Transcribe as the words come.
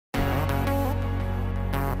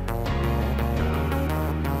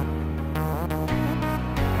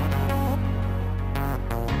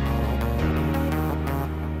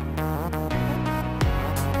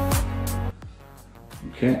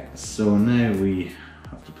Okay, so now we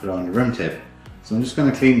have to put on the rim tape. So I'm just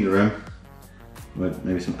going to clean the rim with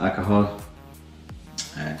maybe some alcohol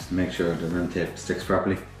just to make sure the rim tape sticks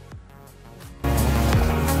properly. Got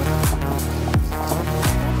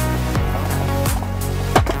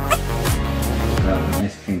a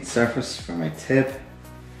nice clean surface for my tape,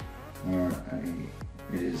 where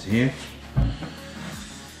it is here.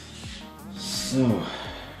 So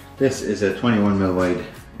this is a 21mm wide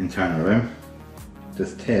internal rim.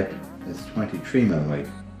 This tape is 23mm wide.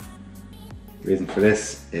 The reason for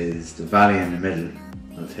this is the valley in the middle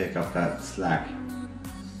will take up that slack.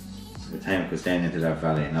 So the time it goes down into that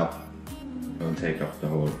valley and up, it will take up the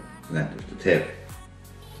whole length of the tape.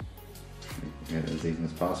 Get it as even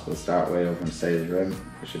as possible. Start way over on the side of the rim,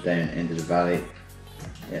 push it down into the valley.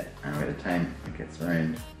 Yeah, and by the time it gets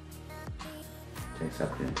around, it takes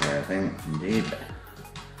up the entire thing, indeed.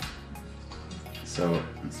 So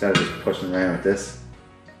instead of just pushing around with this,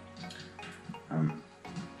 I'm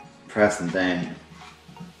pressing down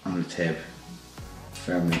on the tape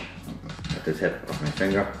firmly at the tip of my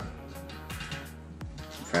finger,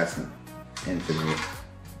 pressing into the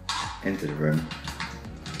rim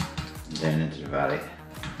and down into the valley.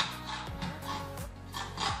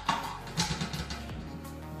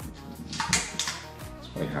 It's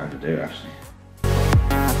quite hard to do actually.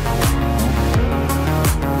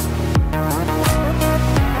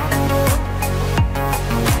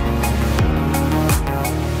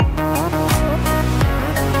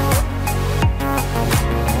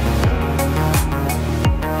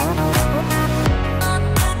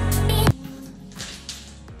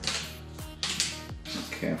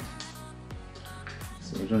 Okay,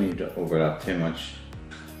 so we don't need to overlap too much,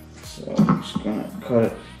 so I'm just going to cut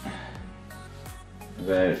it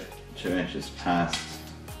about 2 inches past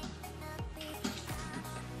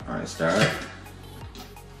where I start.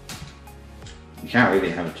 You can't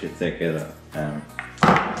really have it too thick either. The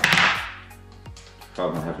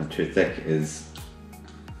problem with having it too thick is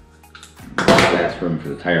there's less room for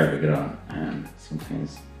the tire to get on, and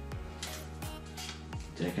sometimes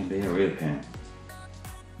they can be a real pain.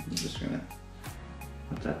 I'm just going to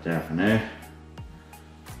put that there for now.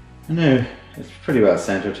 And now it's pretty well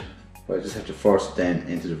centered, but I just have to force it down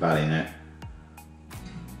into the valley now.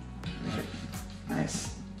 Make it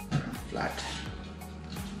nice and flat.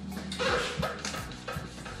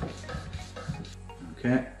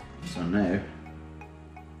 Okay, so now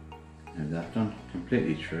that's done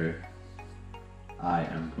completely through, I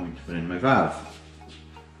am going to put in my valve.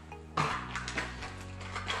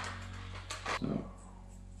 So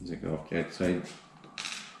as I go off the outside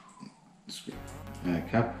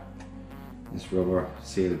cap, this rubber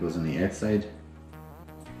seal goes on the outside,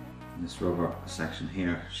 and this rubber section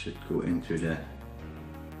here should go into the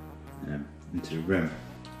rim. So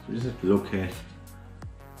we just have to locate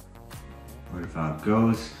where the valve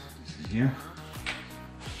goes. This is here.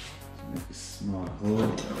 So make a small hole.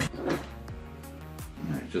 And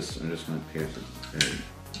I'm just going to pierce it there.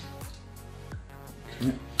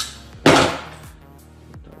 Okay.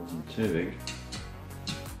 That wasn't too big.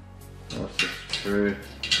 Force this through.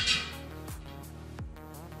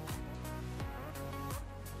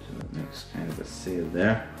 So it makes kind of a seal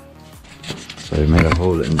there. So I've made a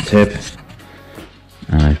hole in the tip,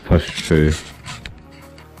 and I've pushed through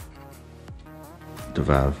the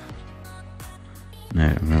valve. Now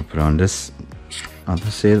I'm going to put on this other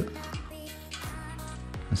seal.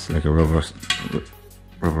 It's like a rubber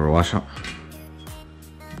washer,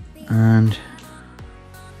 and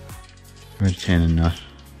a chain and nut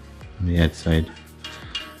on the outside.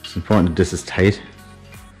 It's important that this is tight,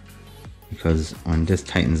 because when this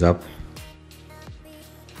tightens up,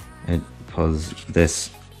 it pulls this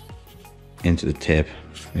into the tape,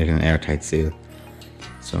 making an airtight seal.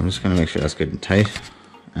 So I'm just going to make sure that's good and tight,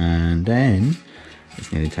 and then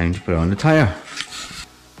it's nearly time to put on the tire.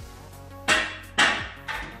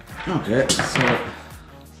 Okay, so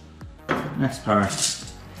next part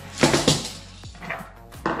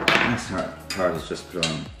is just put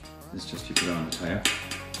on. It's just you put on the tire.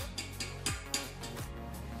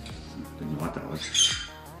 Didn't know what that was.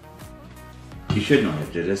 You should know how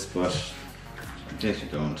to do this, but in case you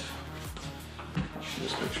don't,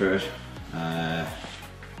 just go through it.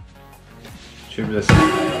 Tubeless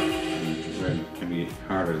can be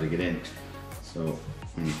harder to get in, so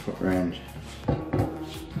when you put around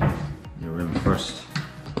your rim first,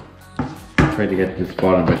 try to get this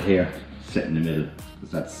bottom bit here sit in the middle,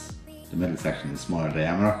 because that's the middle section is smaller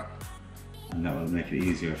diameter, and that will make it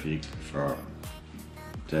easier for you for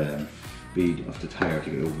the bead of the tire to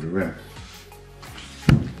get over the rim.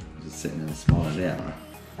 It's sitting in a smaller diameter.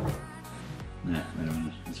 Yeah, wait a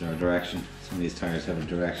minute. Is there a direction? Some of these tires have a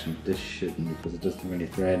direction. This shouldn't because it doesn't have any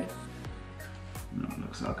thread. No, it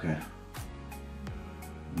looks okay.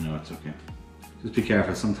 No, it's okay. Just be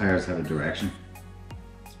careful. Some tires have a direction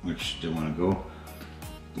which they want to go.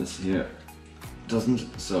 This here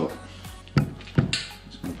doesn't, so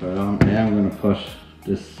just gonna put it on. Yeah, I'm gonna put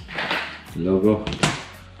this logo,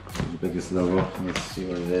 the biggest logo. Let's see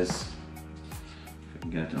what it is. If I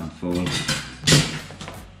can get it to unfold.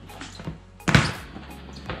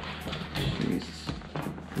 Jesus,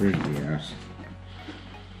 really arse.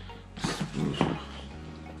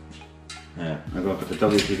 I'm going to put the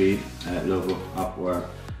WTB logo up where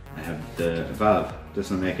I have the valve. This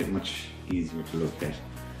will make it much easier to locate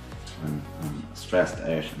when I'm stressed out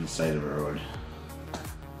on the side of a road.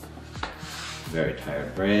 Very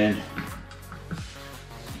tired brain.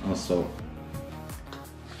 Also,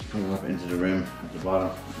 put it up into the rim at the bottom,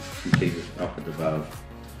 complete it up with the valve.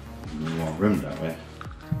 And we want rim that way.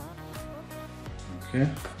 Okay,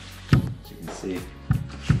 as you can see,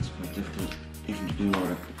 it's quite difficult even to do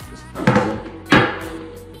work. Just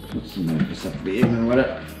have to be even with it.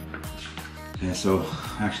 Okay, so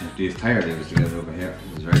I actually have to use tire levers to get it over here.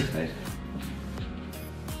 It was very tight.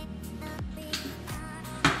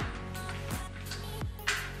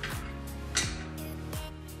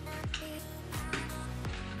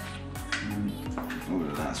 Over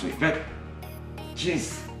the last week bit.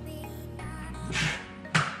 Jeez.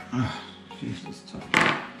 Oh, jeez, this is tough.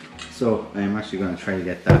 So I am actually going to try to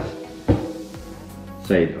get that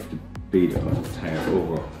side of the bead of the tire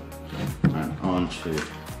over and onto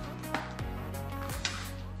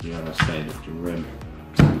the other side of the rim.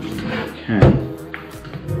 I can.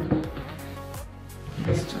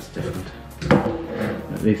 It's just different.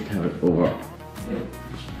 At least have it over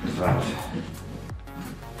the valve.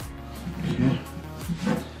 Okay.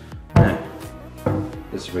 Now,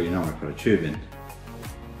 this is where you normally put a tube in,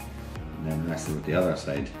 and then rest it with the other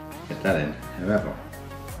side. Get that in. However,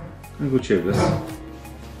 I'm going to go tubeless.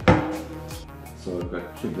 So we've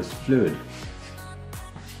got tubeless fluid.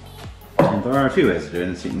 And there are a few ways of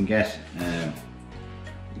doing this. You can get,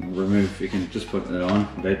 you can just put it on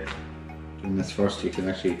without doing this first. You can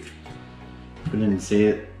actually put in the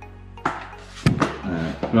seal,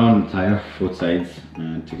 put on the tire, both sides,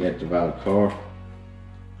 to get the valve core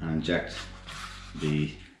and inject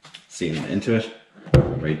the sealant into it.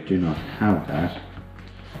 But I do not have that.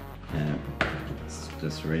 It's the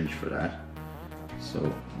syringe for that. So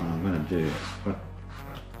what I'm going to do is put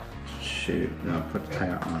the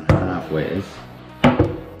tire on halfway,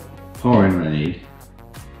 pour in what I need,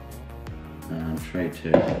 and try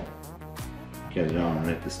to get it on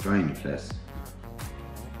right this drying place.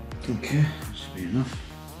 Okay, that should be enough.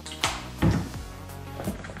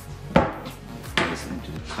 Put this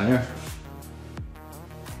into the tire.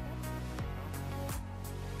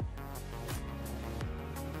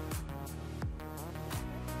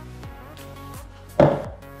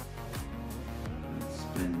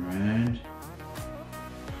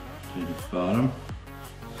 To the bottom.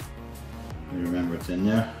 You remember it's in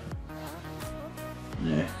there.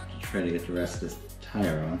 Now, to try to get the rest of this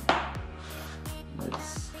tire on.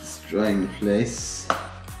 It's drying the place.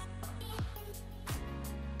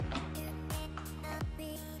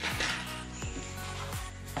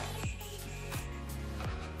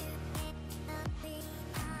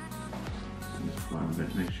 This bottom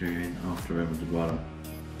bit, make sure you're in off the rim at the bottom.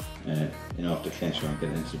 In off the clincher and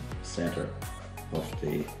get into the center of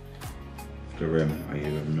the rim, or you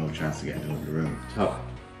have no chance of getting over the rim at the top.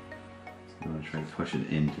 So I'm going to try to push it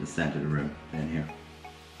into the center of the rim down here.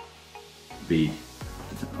 Bead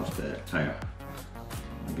of the tire.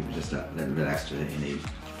 I'll give you just that little bit extra that you need to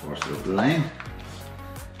force it over the line.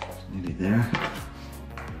 It's nearly there.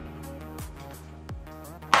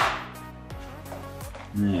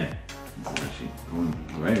 Yeah, this is actually going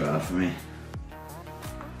very well for me.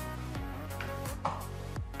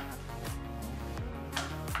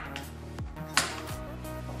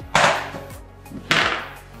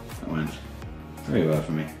 Very well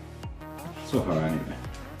for me, so far anyway.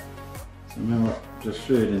 So remember, there's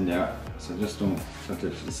fluid in there, so just don't put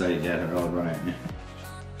it to the side yet or it'll run out.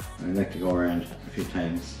 I like to go around a few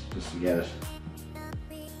times just to get it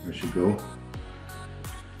where it should go.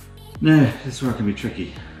 Now, this work can be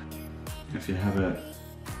tricky. If you have a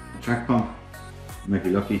track pump, you might be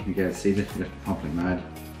lucky to get it seated, you have to pump like mad.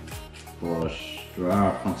 But there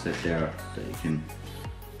are pumps out there that you can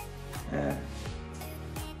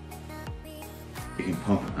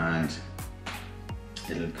pump and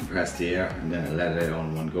it'll compress the air and then it'll let it out all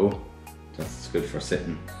in one go. That's good for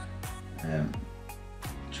sitting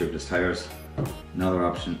tubeless tires. Another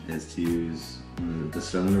option is to use one of the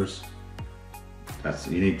cylinders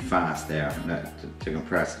You need fast air to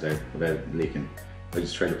compress it out without leaking. I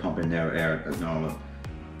just try to pump in there air as normal,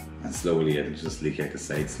 and slowly it'll just leak out the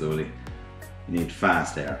side slowly. You need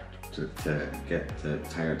fast air to get the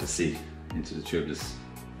tyre to seat into the tubeless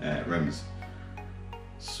rims.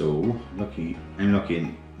 So I'm lucky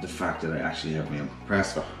in the fact that I actually have my own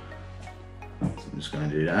compressor. So I'm just going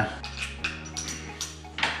to do that.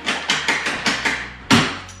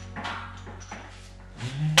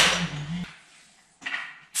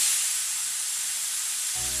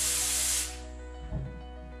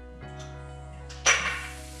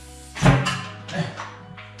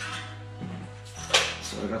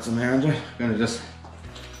 So I got some air under. I'm going to just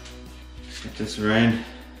get this around,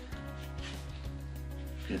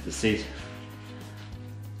 get the seat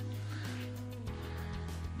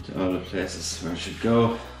to all the places where it should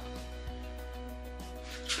go.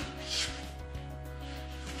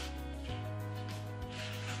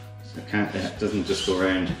 So it doesn't just go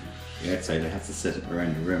around the outside, it has to sit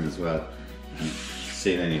around the rim as well and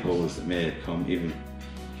seal any holes that may come even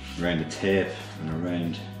around the tape and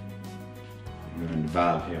around the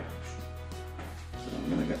valve here. So I'm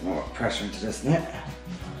going to get more pressure into this now.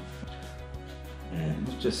 And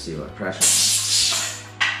let's just see what pressure is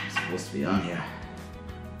supposed to be on here.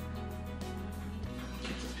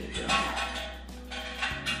 Get this baby on.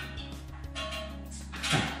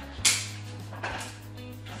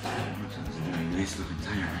 That was a very nice looking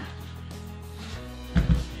tire.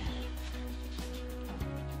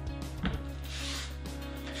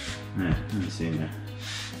 Yeah, let me see now.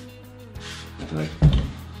 That's like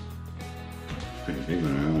pretty big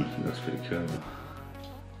one around. It looks pretty cool.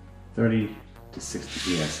 30 to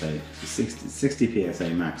 60 psi, 60 psi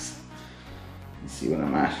max. Let's see what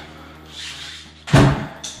I'm at.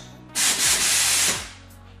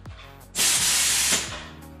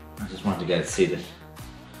 I just want to get it seated.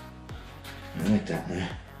 I like that now.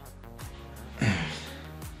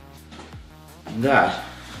 And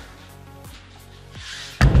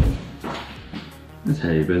that's how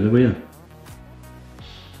you build a wheel.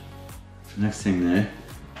 The next thing now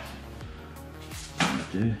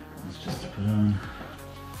to do is just to put on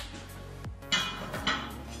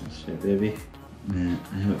this here baby. And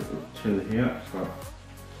I have a little tool here for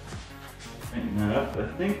tightening that up, I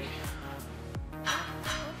think.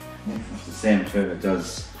 It's the same tool that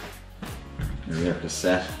does the rear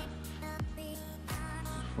cassette.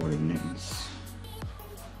 40 newtons.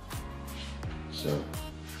 So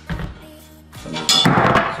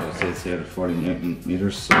it says here 40 newton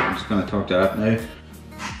meters, so I'm just going to torque that up now.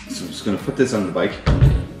 So I'm just going to put this on the bike.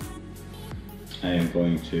 I am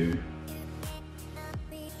going to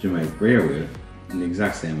do my rear wheel in the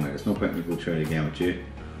exact same way. There's no point in me go through it again with you.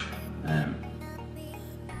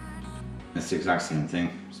 It's the exact same thing.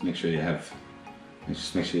 Just make sure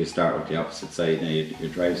you start with the opposite side, your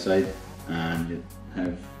drive side, and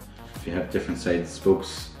if you have different sides of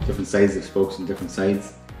spokes on different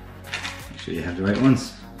sides, make sure you have the right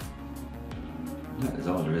ones. That is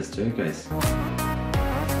all there is to it, guys.